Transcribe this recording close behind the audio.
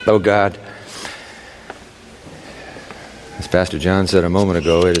Oh God, as Pastor John said a moment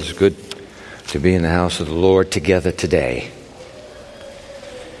ago, it is good to be in the house of the Lord together today.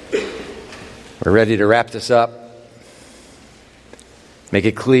 We're ready to wrap this up, make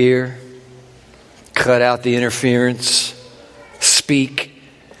it clear, cut out the interference, speak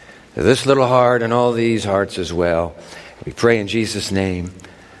to this little heart and all these hearts as well. We pray in Jesus' name,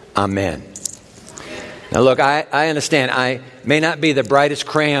 amen. Now look, I understand I may not be the brightest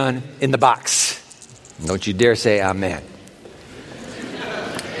crayon in the box. Don't you dare say amen.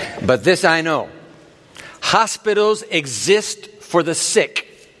 But this I know. Hospitals exist for the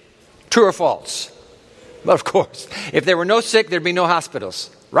sick. True or false? But of course. If there were no sick, there'd be no hospitals.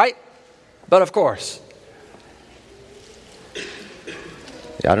 Right? But of course.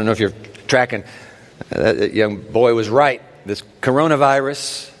 I don't know if you're tracking. That young boy was right. This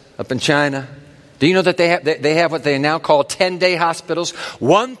coronavirus up in China. Do you know that they have what they now call 10-day hospitals?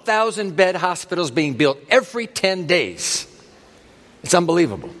 1,000 bed hospitals being built every 10 days. It's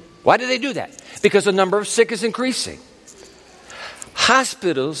unbelievable. Why do they do that? Because the number of sick is increasing.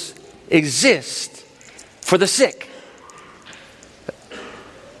 Hospitals exist for the sick.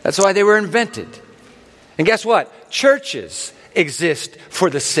 That's why they were invented. And guess what? Churches exist for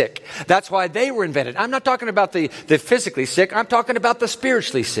the sick. That's why they were invented. I'm not talking about the physically sick. I'm talking about the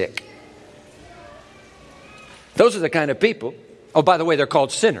spiritually sick. Those are the kind of people, oh, by the way, they're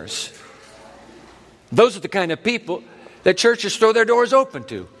called sinners. Those are the kind of people that churches throw their doors open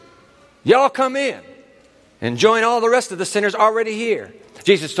to. Y'all come in and join all the rest of the sinners already here.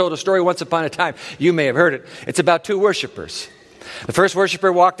 Jesus told a story once upon a time. You may have heard it. It's about two worshipers. The first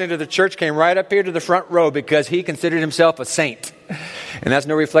worshiper walked into the church, came right up here to the front row because he considered himself a saint. And that's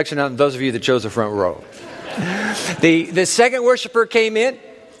no reflection on those of you that chose the front row. The second worshiper came in.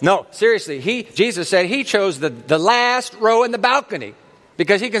 No, seriously, Jesus said he chose the last row in the balcony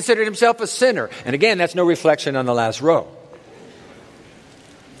because he considered himself a sinner. And again, that's no reflection on the last row.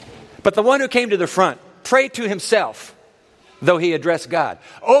 But the one who came to the front prayed to himself, though he addressed God.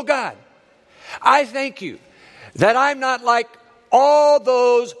 Oh God, I thank you that I'm not like all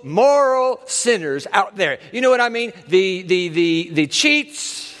those moral sinners out there. You know what I mean? The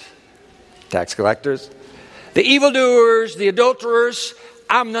cheats, tax collectors, the evildoers, the adulterers.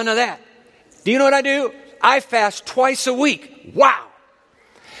 I'm none of that. Do you know what I do? I fast twice a week. Wow.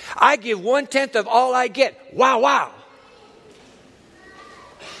 I give 1/10 of all I get. Wow.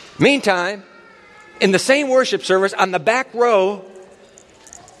 Meantime, in the same worship service, on the back row,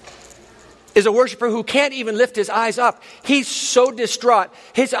 is a worshiper who can't even lift his eyes up. He's so distraught.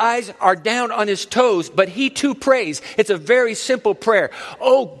 His eyes are down on his toes, but he too prays. It's a very simple prayer.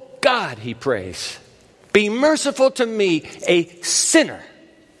 Oh God, he prays, be merciful to me, a sinner.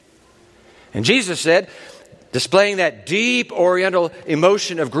 And Jesus said, displaying that deep oriental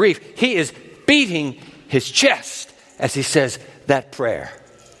emotion of grief, he is beating his chest as he says that prayer.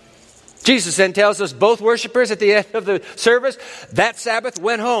 Jesus then tells us both worshipers at the end of the service, that Sabbath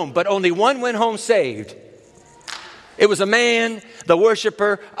went home, but only one went home saved. It was a man, the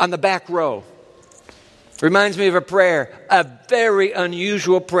worshiper on the back row. Reminds me of a prayer, a very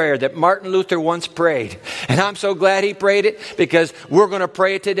unusual prayer that Martin Luther once prayed. And I'm so glad he prayed it because we're going to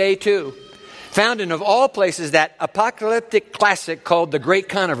pray it today too. Found in, of all places, that apocalyptic classic called The Great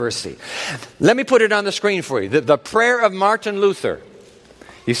Controversy. Let me put it on the screen for you. The prayer of Martin Luther.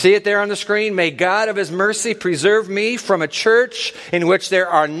 You see it there on the screen? May God of his mercy preserve me from a church in which there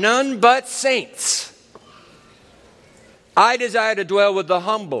are none but saints. I desire to dwell with the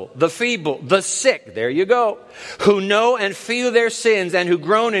humble, the feeble, the sick, there you go, who know and feel their sins and who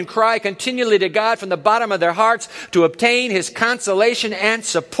groan and cry continually to God from the bottom of their hearts to obtain his consolation and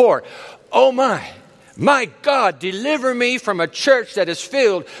support. Oh my God, deliver me from a church that is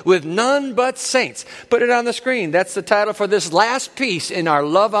filled with none but saints. Put it on the screen. That's the title for this last piece in our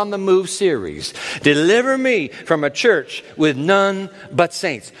Love on the Move series. Deliver me from a church with none but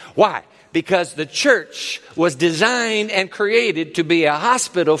saints. Why? Because the church was designed and created to be a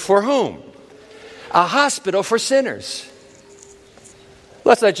hospital for whom? A hospital for sinners.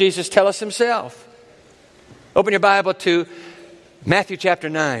 Let's let Jesus tell us himself. Open your Bible to Matthew chapter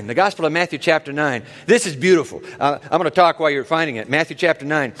 9, the Gospel of Matthew chapter 9. This is beautiful. I'm going to talk while you're finding it. Matthew chapter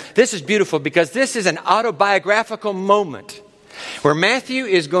 9. This is beautiful because this is an autobiographical moment where Matthew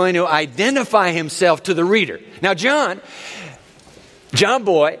is going to identify himself to the reader. Now John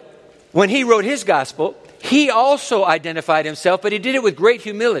boy, when he wrote his gospel, he also identified himself, but he did it with great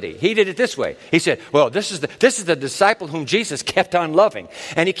humility. He did it this way. He said, well, this is the disciple whom Jesus kept on loving.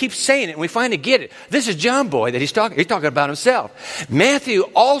 And he keeps saying it, and we finally get it. This is John boy that he's talking about himself. Matthew,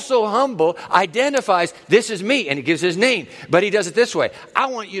 also humble, identifies, this is me, and he gives his name. But he does it this way. I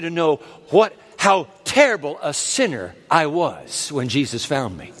want you to know how terrible a sinner I was when Jesus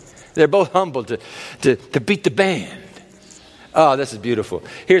found me. They're both humble to beat the band. Oh, this is beautiful.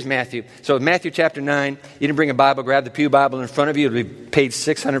 Here's Matthew. So Matthew chapter 9, you didn't bring a Bible, grab the pew Bible in front of you. It'll be page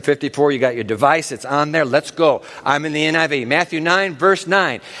 654. You got your device. It's on there. Let's go. I'm in the NIV. Matthew 9, verse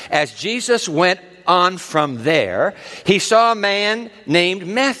 9. As Jesus went on from there, he saw a man named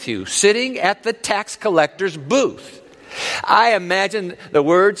Matthew sitting at the tax collector's booth. I imagine the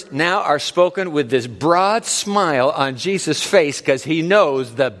words now are spoken with this broad smile on Jesus' face because he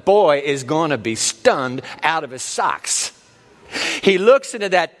knows the boy is going to be stunned out of his socks. He looks into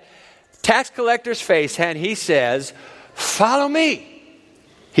that tax collector's face and he says, follow me,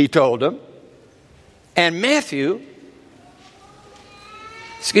 he told him. And Matthew,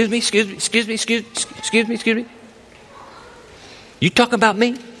 excuse me. You talking about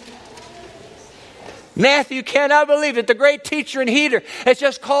me? Matthew cannot believe it. The great teacher and healer has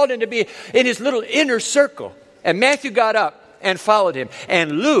just called him to be in his little inner circle. And Matthew got up and followed him.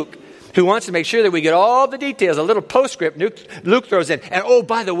 And Luke, who wants to make sure that we get all the details, a little postscript Luke throws in. And oh,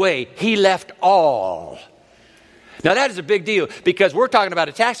 by the way, he left all. Now that is a big deal because we're talking about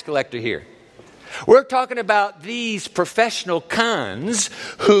a tax collector here. We're talking about these professional cons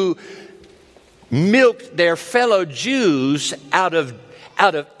who milked their fellow Jews out of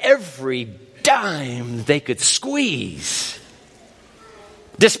every dime they could squeeze.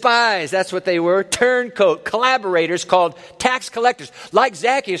 Despised, that's what they were. Turncoat, collaborators called tax collectors. Like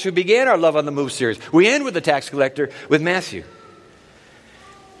Zacchaeus, who began our Love on the Move series. We end with the tax collector with Matthew.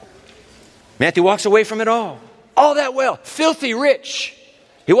 Matthew walks away from it all. All that wealth, filthy rich.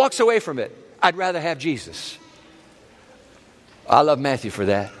 He walks away from it. I'd rather have Jesus. I love Matthew for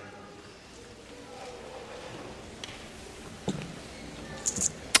that.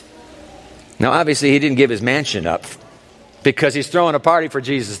 Now, obviously, he didn't give his mansion up because he's throwing a party for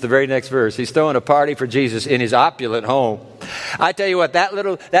Jesus. The very next verse, he's throwing a party for Jesus in his opulent home. I tell you what, that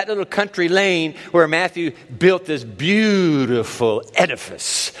little country lane where Matthew built this beautiful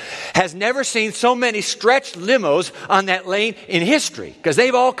edifice has never seen so many stretched limos on that lane in history because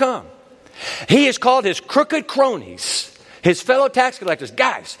they've all come. He has called his crooked cronies, his fellow tax collectors,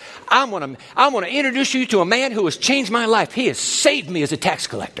 guys, I want to introduce you to a man who has changed my life. He has saved me as a tax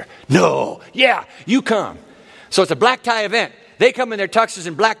collector. No, yeah, you come. So it's a black tie event. They come in their tuxes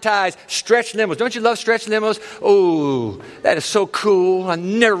and black ties, stretched limos. Don't you love stretched limos? Oh, that is so cool. I've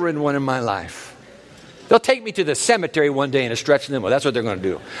never ridden one in my life. They'll take me to the cemetery one day in a stretched limo. That's what they're going to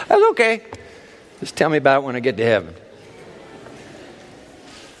do. That's okay. Just tell me about it when I get to heaven.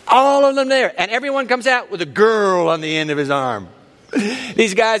 All of them there. And everyone comes out with a girl on the end of his arm.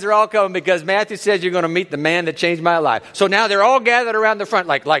 These guys are all coming because Matthew says you're going to meet the man that changed my life. So now they're all gathered around the front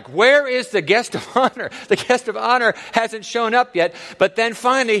like where is the guest of honor? The guest of honor hasn't shown up yet. But then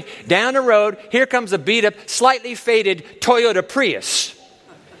finally, down the road, here comes a beat up, slightly faded Toyota Prius.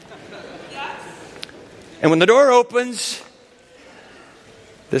 And when the door opens,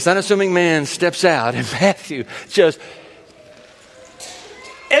 this unassuming man steps out and Matthew just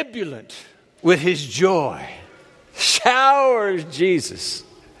ebullient with his joy, showers Jesus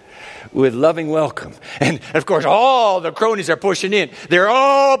with loving welcome. And of course, all the cronies are pushing in. They're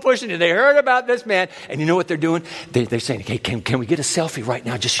all pushing in. They heard about this man. And you know what they're doing? They're saying, hey, can we get a selfie right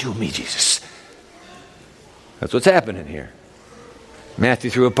now? Just you and me, Jesus. That's what's happening here. Matthew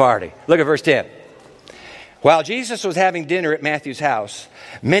threw a party. Look at verse 10. While Jesus was having dinner at Matthew's house,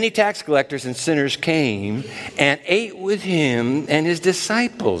 many tax collectors and sinners came and ate with him and his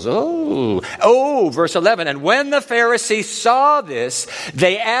disciples. Oh, verse 11. And when the Pharisees saw this,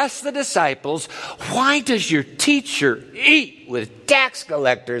 they asked the disciples, why does your teacher eat with tax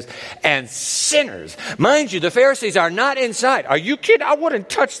collectors and sinners? Mind you, the Pharisees are not inside. Are you kidding? I wouldn't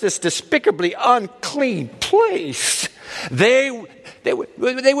touch this despicably unclean place. They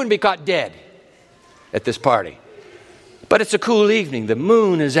wouldn't be caught dead at this party. But it's a cool evening. The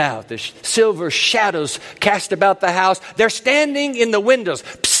moon is out. The silver shadows cast about the house. They're standing in the windows.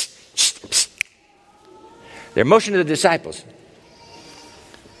 Psst, psst, psst. They're motioning to the disciples.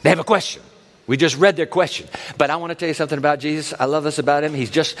 They have a question. We just read their question. But I want to tell you something about Jesus. I love this about him. He's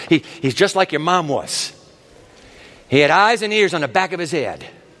just like your mom was. He had eyes and ears on the back of his head.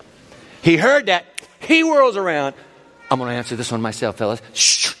 He heard that. He whirls around. I'm going to answer this one myself, fellas.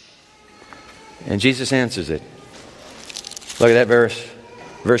 Shh. And Jesus answers it. Look at that verse.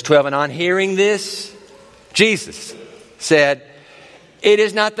 Verse 12. And on hearing this, Jesus said, "It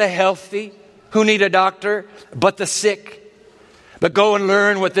is not the healthy who need a doctor, but the sick. But go and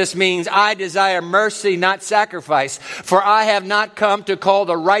learn what this means. I desire mercy, not sacrifice. For I have not come to call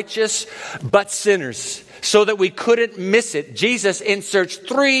the righteous, but sinners." So that we couldn't miss it, Jesus inserts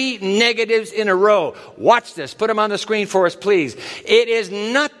 3 negatives in a row. Watch this. Put them on the screen for us, please. It is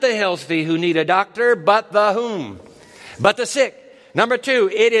not the healthy who need a doctor, but the whom? But the sick. Number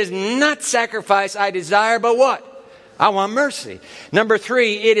 2, it is not sacrifice I desire, but what? I want mercy. Number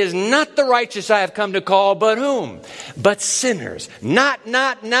 3, it is not the righteous I have come to call, but whom? But sinners. Not,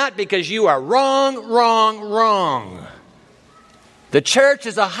 because you are wrong. The church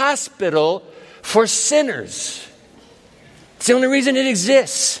is a hospital for sinners. It's the only reason it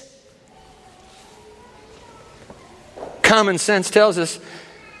exists. Common sense tells us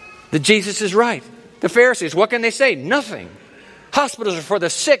that Jesus is right. The Pharisees, what can they say? Nothing. Hospitals are for the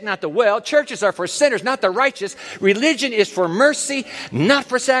sick, not the well. Churches are for sinners, not the righteous. Religion is for mercy, not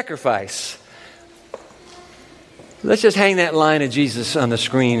for sacrifice. Let's just hang that line of Jesus on the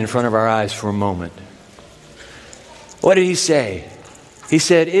screen in front of our eyes for a moment. What did he say? He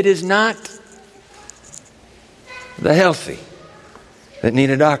said, "It is not the healthy that need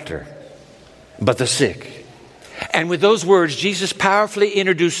a doctor, but the sick." And with those words, Jesus powerfully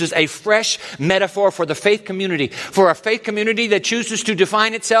introduces a fresh metaphor for the faith community. For a faith community that chooses to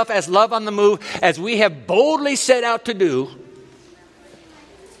define itself as love on the move, as we have boldly set out to do.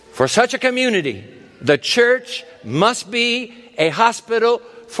 For such a community, the church must be a hospital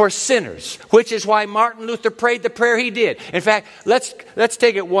for sinners, which is why Martin Luther prayed the prayer he did. In fact, let's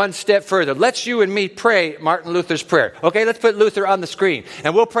take it one step further. Let's you and me pray Martin Luther's prayer. Okay, let's put Luther on the screen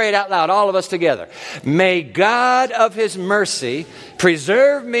and we'll pray it out loud, all of us together. "May God of his mercy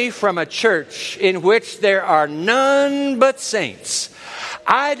preserve me from a church in which there are none but saints.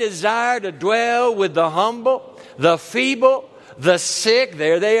 I desire to dwell with the humble, the feeble, the sick,"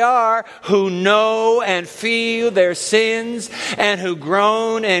 there they are, "who know and feel their sins and who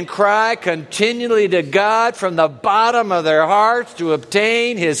groan and cry continually to God from the bottom of their hearts to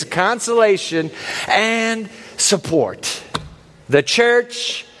obtain his consolation and support." The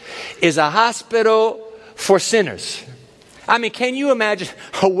church is a hospital for sinners. I mean, can you imagine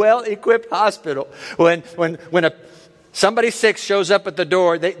a well-equipped hospital when somebody sick shows up at the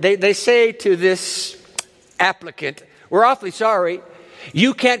door, they say to this applicant, "We're awfully sorry,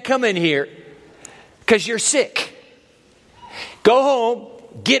 you can't come in here because you're sick. Go home,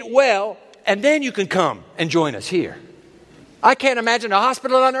 get well, and then you can come and join us here." I can't imagine a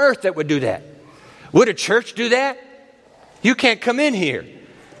hospital on earth that would do that. Would a church do that? You can't come in here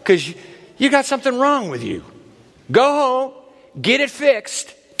because you got something wrong with you. Go home, get it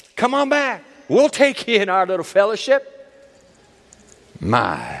fixed, come on back. We'll take you in our little fellowship.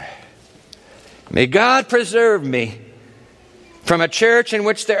 May God preserve me from a church in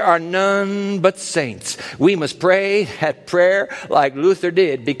which there are none but saints. We must pray that prayer like Luther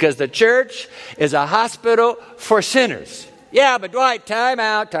did, because the church is a hospital for sinners. "Yeah, but Dwight, time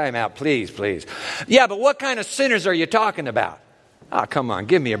out, please. Yeah, but what kind of sinners are you talking about?" Oh, come on,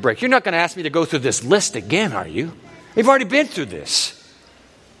 give me a break. You're not going to ask me to go through this list again, are you? We've already been through this.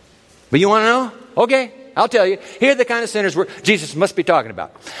 But you want to know? Okay, I'll tell you. Here are the kind of sinners Jesus must be talking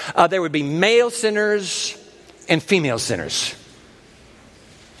about. There would be male sinners and female sinners.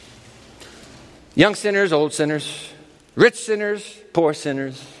 Young sinners, old sinners, rich sinners, poor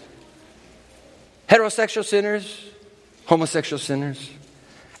sinners, heterosexual sinners, homosexual sinners,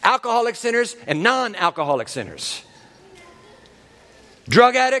 alcoholic sinners and non-alcoholic sinners,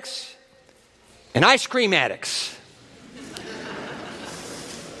 drug addicts and ice cream addicts.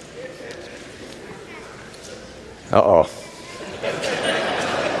 Uh-oh.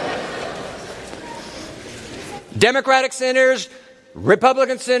 Democratic sinners,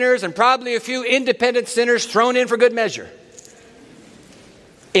 Republican sinners, and probably a few independent sinners thrown in for good measure.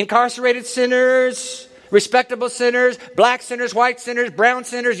 Incarcerated sinners, respectable sinners, black sinners, white sinners, brown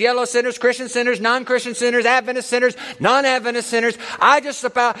sinners, yellow sinners, Christian sinners, non-Christian sinners, Adventist sinners, non-Adventist sinners. I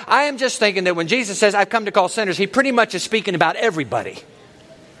am just thinking that when Jesus says, "I've come to call sinners," he pretty much is speaking about everybody.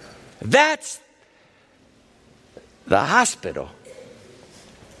 That's the hospital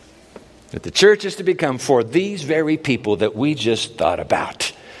that the church is to become for these very people that we just thought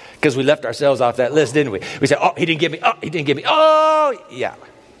about. Because we left ourselves off that list, didn't we? We said, "Oh, he didn't give me. Oh, he didn't give me. Oh, yeah."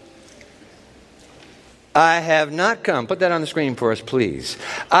 I have not come, put that on the screen for us, please.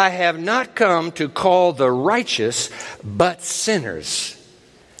 I have not come to call the righteous, but sinners.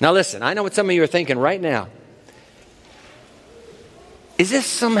 Now listen, I know what some of you are thinking right now. Is this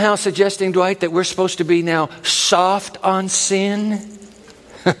somehow suggesting, Dwight, that we're supposed to be now soft on sin?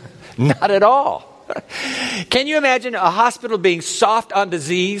 Not at all. Can you imagine a hospital being soft on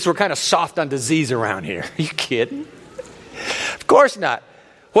disease? We're kind of soft on disease around here. Are you kidding? Of course not.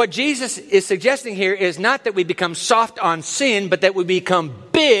 What Jesus is suggesting here is not that we become soft on sin, but that we become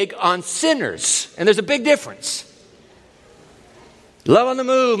big on sinners. And there's a big difference. Love on the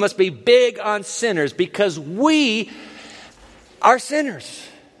Move must be big on sinners because we are sinners.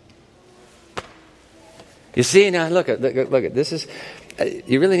 You see, now look at this is,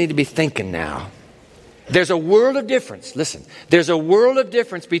 you really need to be thinking now. There's a world of difference. Listen, there's a world of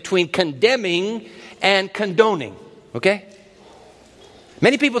difference between condemning and condoning. Okay?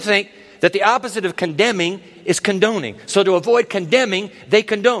 Many people think that the opposite of condemning is condoning. So to avoid condemning, they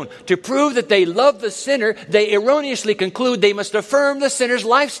condone. To prove that they love the sinner, they erroneously conclude they must affirm the sinner's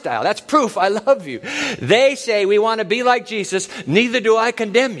lifestyle. That's proof I love you. They say we want to be like Jesus, neither do I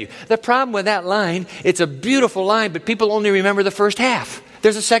condemn you. The problem with that line, it's a beautiful line, but people only remember the first half.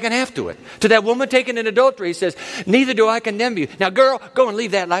 There's a second half to it. To that woman taken in adultery, he says, neither do I condemn you. Now girl, go and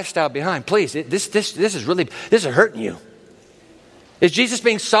leave that lifestyle behind, please. This is hurting you. Is Jesus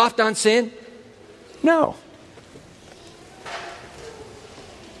being soft on sin? No.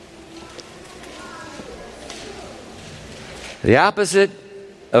 The opposite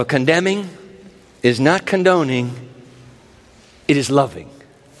of condemning is not condoning, it is loving.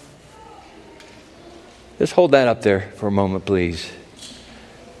 Just hold that up there for a moment, please.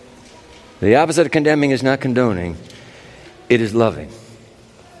 The opposite of condemning is not condoning, it is loving.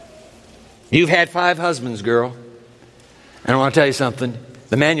 You've had 5 husbands, girl. And I want to tell you something.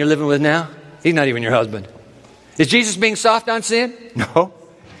 The man you're living with now, he's not even your husband. Is Jesus being soft on sin? No.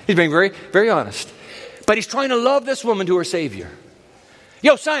 He's being very, very honest. But he's trying to love this woman to her Savior.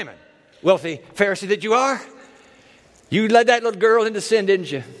 Yo, Simon, wealthy Pharisee that you are, you led that little girl into sin,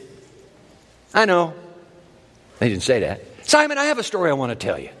 didn't you? I know. They didn't say that. Simon, I have a story I want to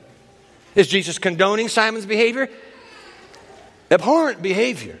tell you. Is Jesus condoning Simon's behavior? Abhorrent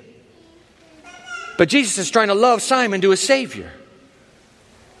behavior. But Jesus is trying to love Simon to his Savior.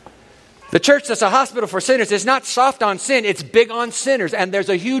 The church that's a hospital for sinners is not soft on sin, it's big on sinners. And there's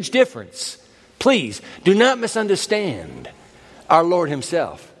a huge difference. Please, do not misunderstand our Lord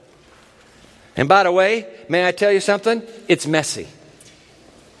himself. And by the way, may I tell you something? It's messy.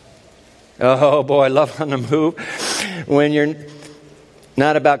 Oh boy, love on the move. When you're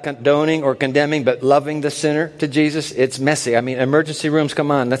not about condoning or condemning, but loving the sinner to Jesus, it's messy. I mean, emergency rooms,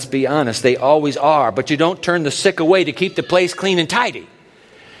 come on, let's be honest. They always are. But you don't turn the sick away to keep the place clean and tidy.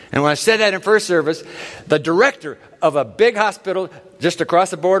 And when I said that in first service, the director of a big hospital just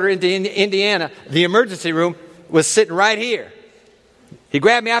across the border into Indiana, the emergency room, was sitting right here. He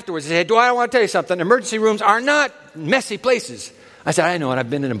grabbed me afterwards and said, Dwight, I want to tell you something. Emergency rooms are not messy places. I said, I know, and I've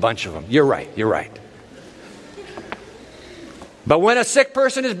been in a bunch of them. You're right. But when a sick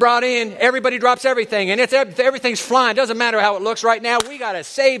person is brought in, everybody drops everything, and everything's flying. It doesn't matter how it looks right now. We got to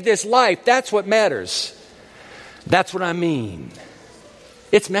save this life. That's what matters. That's what I mean.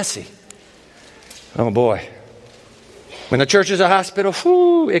 It's messy. Oh boy. When the church is a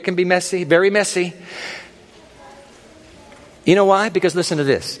hospital, it can be messy, very messy. You know why? Because listen to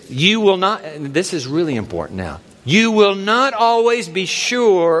this. You will not, and this is really important now. You will not always be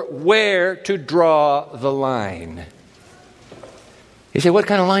sure where to draw the line. You say, what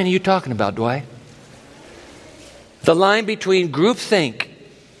kind of line are you talking about, Dwight? The line between groupthink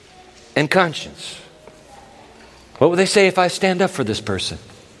and conscience. What will they say if I stand up for this person?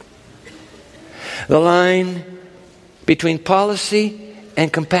 The line between policy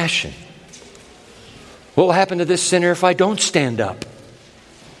and compassion. What will happen to this sinner if I don't stand up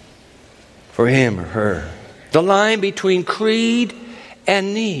for him or her? The line between creed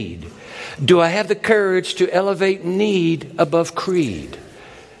and need. Do I have the courage to elevate need above creed,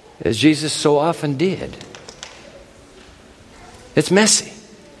 as Jesus so often did? It's messy.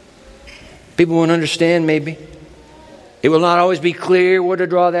 People won't understand maybe. It will not always be clear where to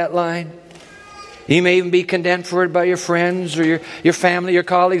draw that line. You may even be condemned for it by your friends or your family, your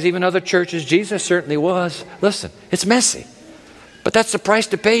colleagues, even other churches. Jesus certainly was. Listen, it's messy. But that's the price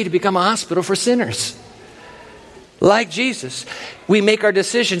to pay to become a hospital for sinners. Like Jesus, we make our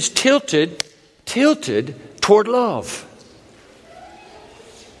decisions tilted toward love.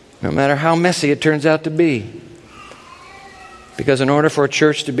 No matter how messy it turns out to be. Because in order for a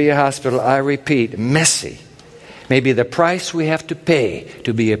church to be a hospital, I repeat, messy may be the price we have to pay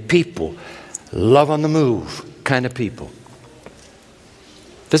to be a people, love on the move kind of people.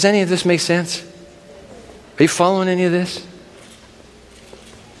 Does any of this make sense? Are you following any of this?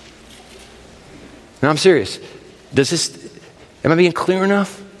 No, I'm serious. Am I being clear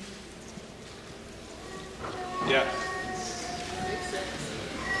enough? Yeah.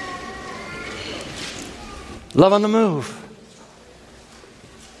 Love on the move.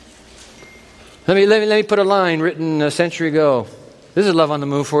 Let me put a line written a century ago. This is love on the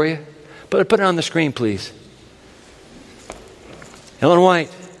move for you. Put it on the screen, please. Ellen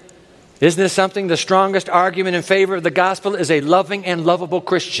White. Isn't this something? The strongest argument in favor of the gospel is a loving and lovable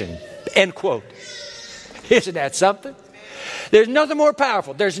Christian. End quote. Isn't that something? There's nothing more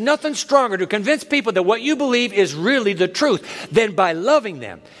powerful. There's nothing stronger to convince people that what you believe is really the truth than by loving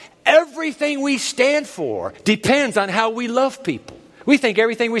them. Everything we stand for depends on how we love people. We think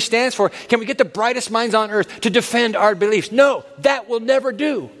everything we stand for, can we get the brightest minds on earth to defend our beliefs? No, that will never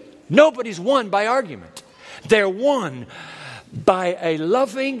do. Nobody's won by argument. They're won by a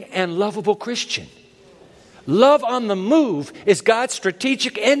loving and lovable Christian. Love on the move is God's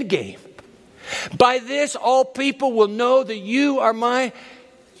strategic endgame. By this, all people will know that you are my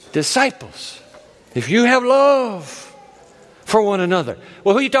disciples. If you have love for one another.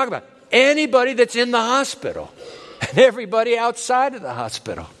 Well, who are you talking about? Anybody that's in the hospital. And everybody outside of the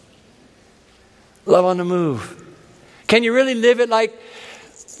hospital. Love on the move. Can you really live it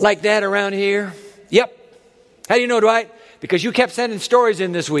like that around here? Yep. How do you know, Dwight? Because you kept sending stories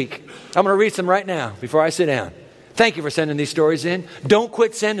in this week. I'm going to read some right now before I sit down. Thank you for sending these stories in. Don't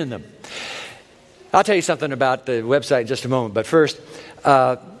quit sending them. I'll tell you something about the website in just a moment. But first,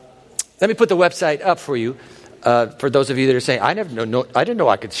 let me put the website up for you. For those of you that are saying, I didn't know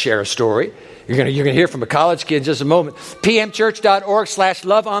I could share a story. You're going to hear from a college kid in just a moment.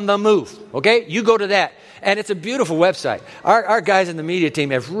 pmchurch.org/love on the move. Okay? You go to that. And it's a beautiful website. Our guys in the media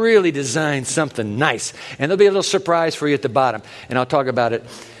team have really designed something nice. And there'll be a little surprise for you at the bottom. And I'll talk about it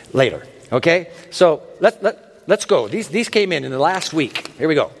later. Okay? So let's go. These came in the last week. Here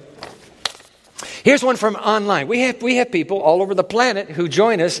we go. Here's one from online. We have people all over the planet who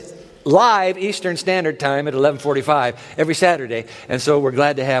join us live Eastern Standard Time at 11:45 every Saturday. And so we're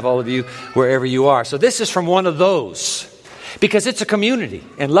glad to have all of you wherever you are. So this is from one of those. Because it's a community.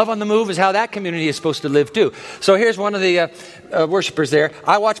 And Love on the Move is how that community is supposed to live too. So here's one of the worshipers there.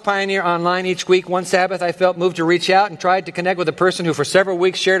 I watch Pioneer online each week. One Sabbath I felt moved to reach out and tried to connect with a person who for several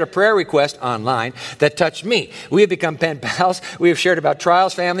weeks shared a prayer request online that touched me. We have become pen pals. We have shared about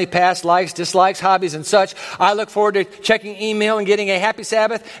trials, family, past, likes, dislikes, hobbies, and such. I look forward to checking email and getting a happy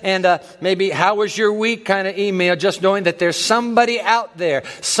Sabbath and maybe how was your week kind of email, just knowing that there's somebody out there,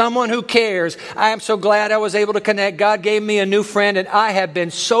 someone who cares. I am so glad I was able to connect. God gave me a new friend, and I have been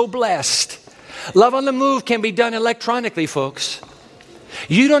so blessed. Love on the Move can be done electronically, folks.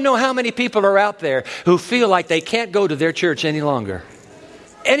 You don't know how many people are out there who feel like they can't go to their church any longer.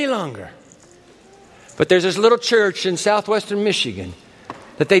 Any longer. But there's this little church in southwestern Michigan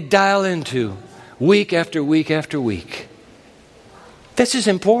that they dial into week after week after week. This is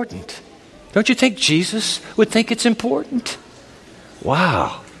important. Don't you think Jesus would think it's important?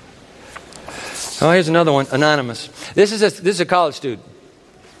 Wow. Oh, here's another one, anonymous. This is a college student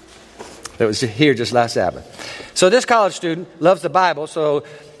that was here just last Sabbath. So this college student loves the Bible, so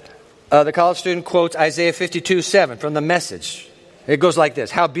the college student quotes Isaiah 52:7 from the Message. It goes like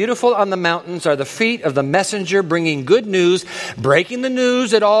this. How beautiful on the mountains are the feet of the messenger bringing good news, breaking the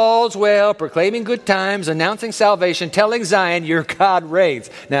news that all's well, proclaiming good times, announcing salvation, telling Zion your God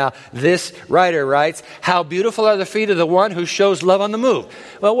reigns. Now, this writer writes, how beautiful are the feet of the one who shows love on the move.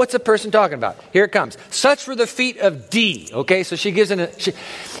 Well, what's the person talking about? Here it comes. Such were the feet of D. Okay, so she gives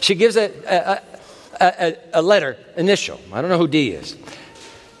a letter, initial. I don't know who D is.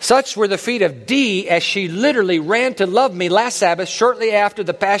 Such were the feet of D as she literally ran to love me last Sabbath shortly after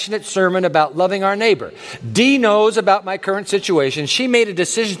the passionate sermon about loving our neighbor. D knows about my current situation. She made a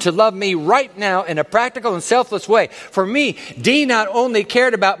decision to love me right now in a practical and selfless way. For me, D not only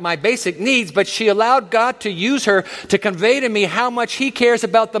cared about my basic needs, but she allowed God to use her to convey to me how much He cares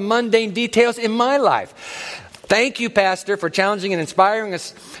about the mundane details in my life. Thank you, Pastor, for challenging and inspiring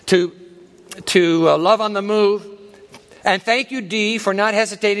us to love on the move. And thank you, D, for not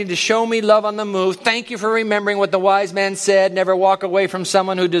hesitating to show me love on the move. Thank you for remembering what the wise man said. Never walk away from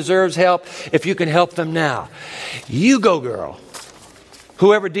someone who deserves help if you can help them now. You go, girl.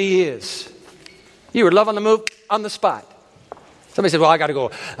 Whoever D is. You were love on the move on the spot. Somebody said, well, I got to go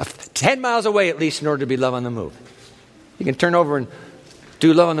 10 miles away at least in order to be love on the move. You can turn over and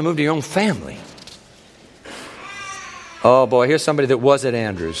do love on the move to your own family. Oh, boy, here's somebody that was at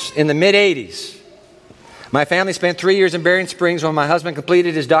Andrews. In the mid-'80s, my family spent 3 years in Berrien Springs when my husband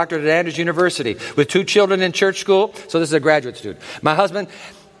completed his doctorate at Andrews University with 2 children in church school. So this is a graduate student. My husband,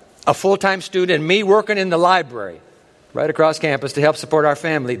 a full-time student, and me working in the library. right across campus to help support our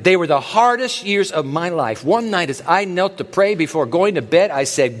family. They were the hardest years of my life. One night as I knelt to pray before going to bed, I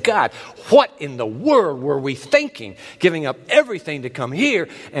said, God, what in the world were we thinking, giving up everything to come here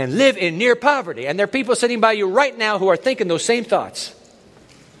and live in near poverty? And there are people sitting by you right now who are thinking those same thoughts.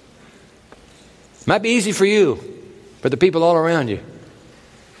 Might be easy for you, but the people all around you.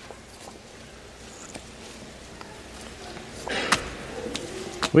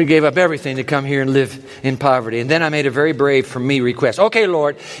 We gave up everything to come here and live in poverty. And then I made a very brave, for me, request. Okay,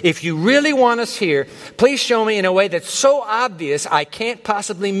 Lord, if you really want us here, please show me in a way that's so obvious I can't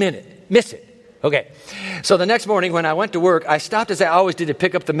possibly miss it. Okay. So the next morning when I went to work, I stopped as I always did to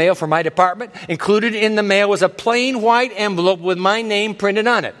pick up the mail for my department. Included in the mail was a plain white envelope with my name printed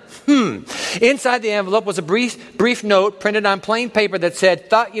on it. Inside the envelope was a brief note printed on plain paper that said,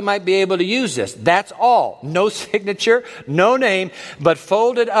 thought you might be able to use this. That's all. No signature, no name, but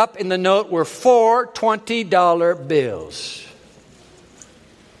folded up in the note were 4 $20 bills.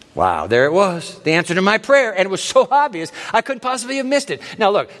 Wow, there it was, the answer to my prayer, and it was so obvious I couldn't possibly have missed it. Now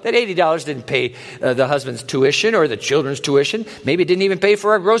look, that $80 didn't pay the husband's tuition or the children's tuition. Maybe it didn't even pay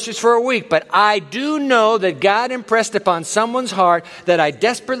for our groceries for a week, but I do know that God impressed upon someone's heart that I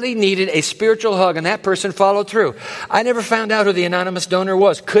desperately needed a spiritual hug, and that person followed through. I never found out who the anonymous donor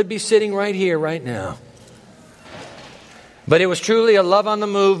was. Could be sitting right here, right now. But it was truly a love on the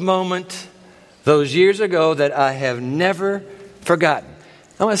move moment those years ago that I have never forgotten.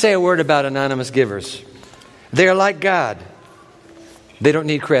 I want to say a word about anonymous givers. They're like God. They don't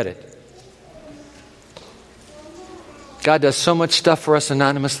need credit. God does so much stuff for us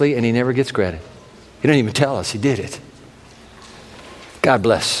anonymously and He never gets credit. He didn't even tell us He did it. God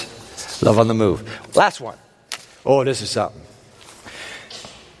bless. Love on the move. Last one. Oh, this is something.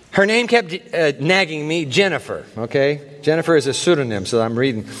 Her name kept nagging me, Jennifer. Okay? Jennifer is a pseudonym, so I'm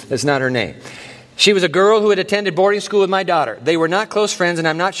reading. It's not her name. She was a girl who had attended boarding school with my daughter. They were not close friends, and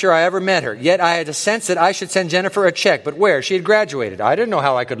I'm not sure I ever met her. Yet I had a sense that I should send Jennifer a check. But where? She had graduated. I didn't know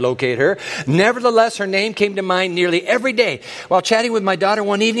how I could locate her. Nevertheless, her name came to mind nearly every day. While chatting with my daughter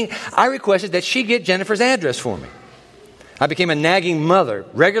one evening, I requested that she get Jennifer's address for me. I became a nagging mother,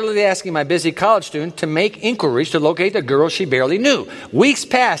 regularly asking my busy college student to make inquiries to locate the girl she barely knew. Weeks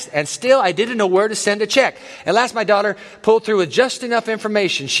passed, and still I didn't know where to send a check. At last, my daughter pulled through with just enough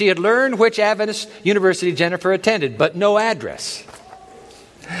information. She had learned which Adventist university Jennifer attended, but no address.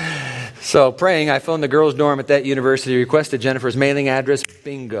 So, praying, I phoned the girls' dorm at that university, requested Jennifer's mailing address.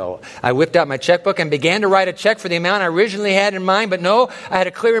 Bingo. I whipped out my checkbook and began to write a check for the amount I originally had in mind, but no, I had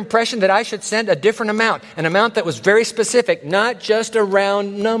a clear impression that I should send a different amount, an amount that was very specific, not just a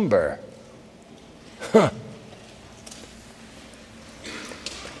round number.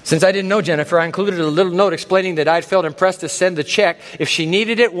 Since I didn't know Jennifer, I included a little note explaining that I'd felt impressed to send the check. If she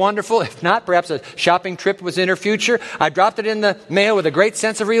needed it, wonderful. If not, perhaps a shopping trip was in her future. I dropped it in the mail with a great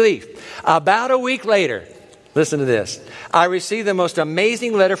sense of relief. About a week later, listen to this, I received the most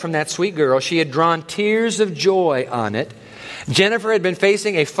amazing letter from that sweet girl. She had drawn tears of joy on it. Jennifer had been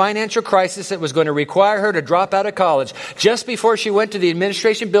facing a financial crisis that was going to require her to drop out of college. Just before she went to the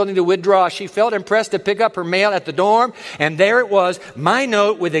administration building to withdraw, she felt impressed to pick up her mail at the dorm, and there it was, my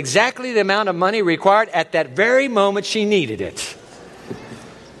note with exactly the amount of money required at that very moment she needed it.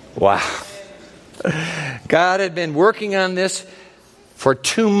 Wow. God had been working on this for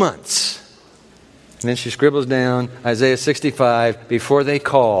 2 months. And then she scribbles down Isaiah 65, before they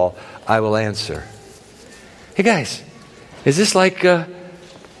call, I will answer. Hey guys, is this like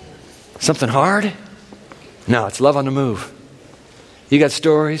something hard? No, it's love on the move. You got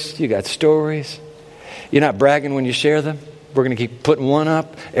stories. You got stories. You're not bragging when you share them. We're going to keep putting one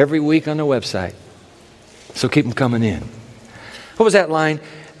up every week on the website. So keep them coming in. What was that line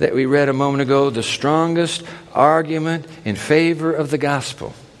that we read a moment ago? The strongest argument in favor of the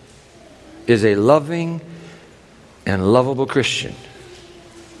gospel is a loving and lovable Christian.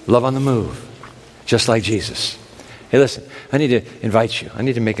 Love on the move. Just like Jesus. Hey, listen, I need to invite you. I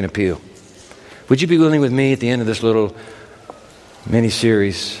need to make an appeal. Would you be willing with me at the end of this little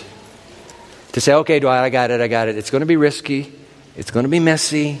mini-series to say, okay, Dwight, I got it. It's going to be risky. It's going to be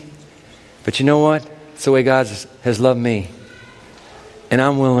messy. But you know what? It's the way God has loved me. And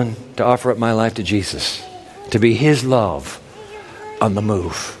I'm willing to offer up my life to Jesus, to be His love on the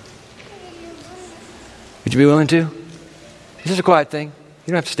move. Would you be willing to? This is a quiet thing.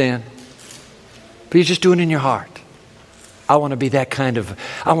 You don't have to stand. But you just do it in your heart. I want to be I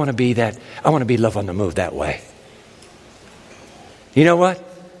want to be love on the move that way. You know what?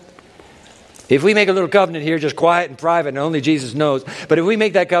 If we make a little covenant here, just quiet and private, and only Jesus knows, but if we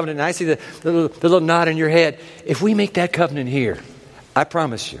make that covenant, and I see the little nod in your head, if we make that covenant here, I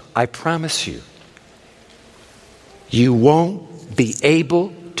promise you, you won't be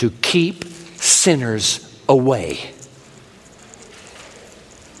able to keep sinners away.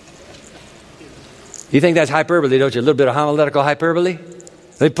 You think that's hyperbole, don't you? A little bit of homiletical hyperbole?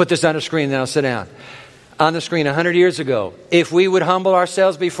 Let me put this on the screen, then I'll sit down. On the screen 100 years ago, if we would humble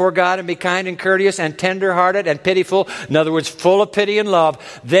ourselves before God and be kind and courteous and tender-hearted and pitiful, in other words, full of pity and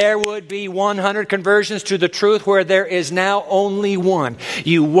love, there would be 100 conversions to the truth where there is now only one.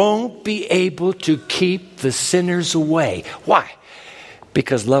 You won't be able to keep the sinners away. Why?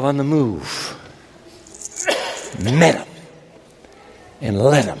 Because Love on the Move met them and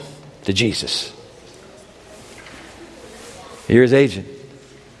led them to Jesus. You're his agent.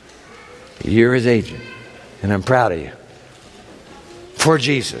 You're his agent. And I'm proud of you. For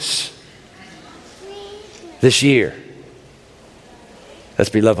Jesus. This year.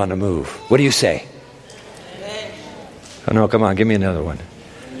 Let's be Love on the Move. What do you say? Oh no, come on, give me another one.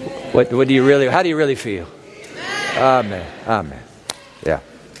 What do you really, how do you really feel? Amen. Amen. Yeah.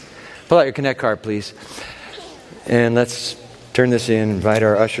 Pull out your Connect card, please. And let's turn this in. Invite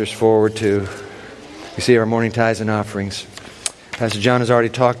our ushers forward to see our morning tithes and offerings. Pastor John has already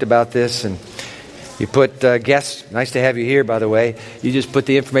talked about this, and you put guests. Nice to have you here, by the way. You just put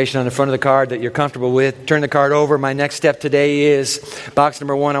the information on the front of the card that you're comfortable with. Turn the card over. My next step today is box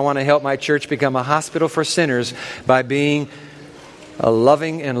number 1. I want to help my church become a hospital for sinners by being a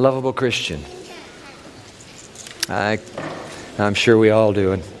loving and lovable Christian. I'm sure we all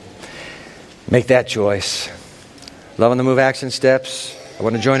do. And make that choice. Love on the Move action steps. I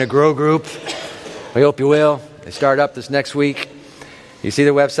want to join a grow group. We hope you will. They start up this next week. You see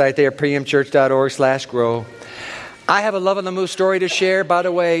the website there, pmchurch.org/grow. I have a Love on the Move story to share. By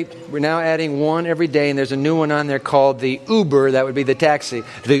the way, we're now adding one every day, and there's a new one on there called the Uber. That would be the taxi.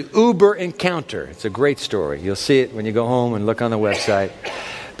 The Uber Encounter. It's a great story. You'll see it when you go home and look on the website.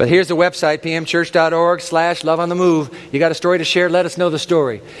 But here's the website, pmchurch.org/Love on the Move. You got a story to share? Let us know the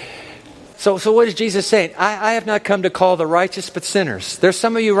story. So what is Jesus saying? I have not come to call the righteous but sinners. There's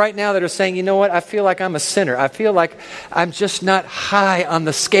some of you right now that are saying, you know what? I feel like I'm a sinner. I feel like I'm just not high on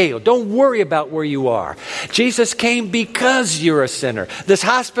the scale. Don't worry about where you are. Jesus came because you're a sinner. This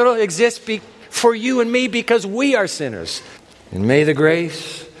hospital exists for you and me because we are sinners. And may the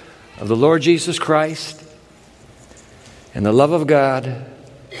grace of the Lord Jesus Christ and the love of God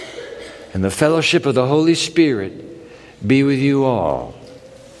and the fellowship of the Holy Spirit be with you all.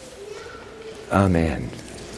 Amen.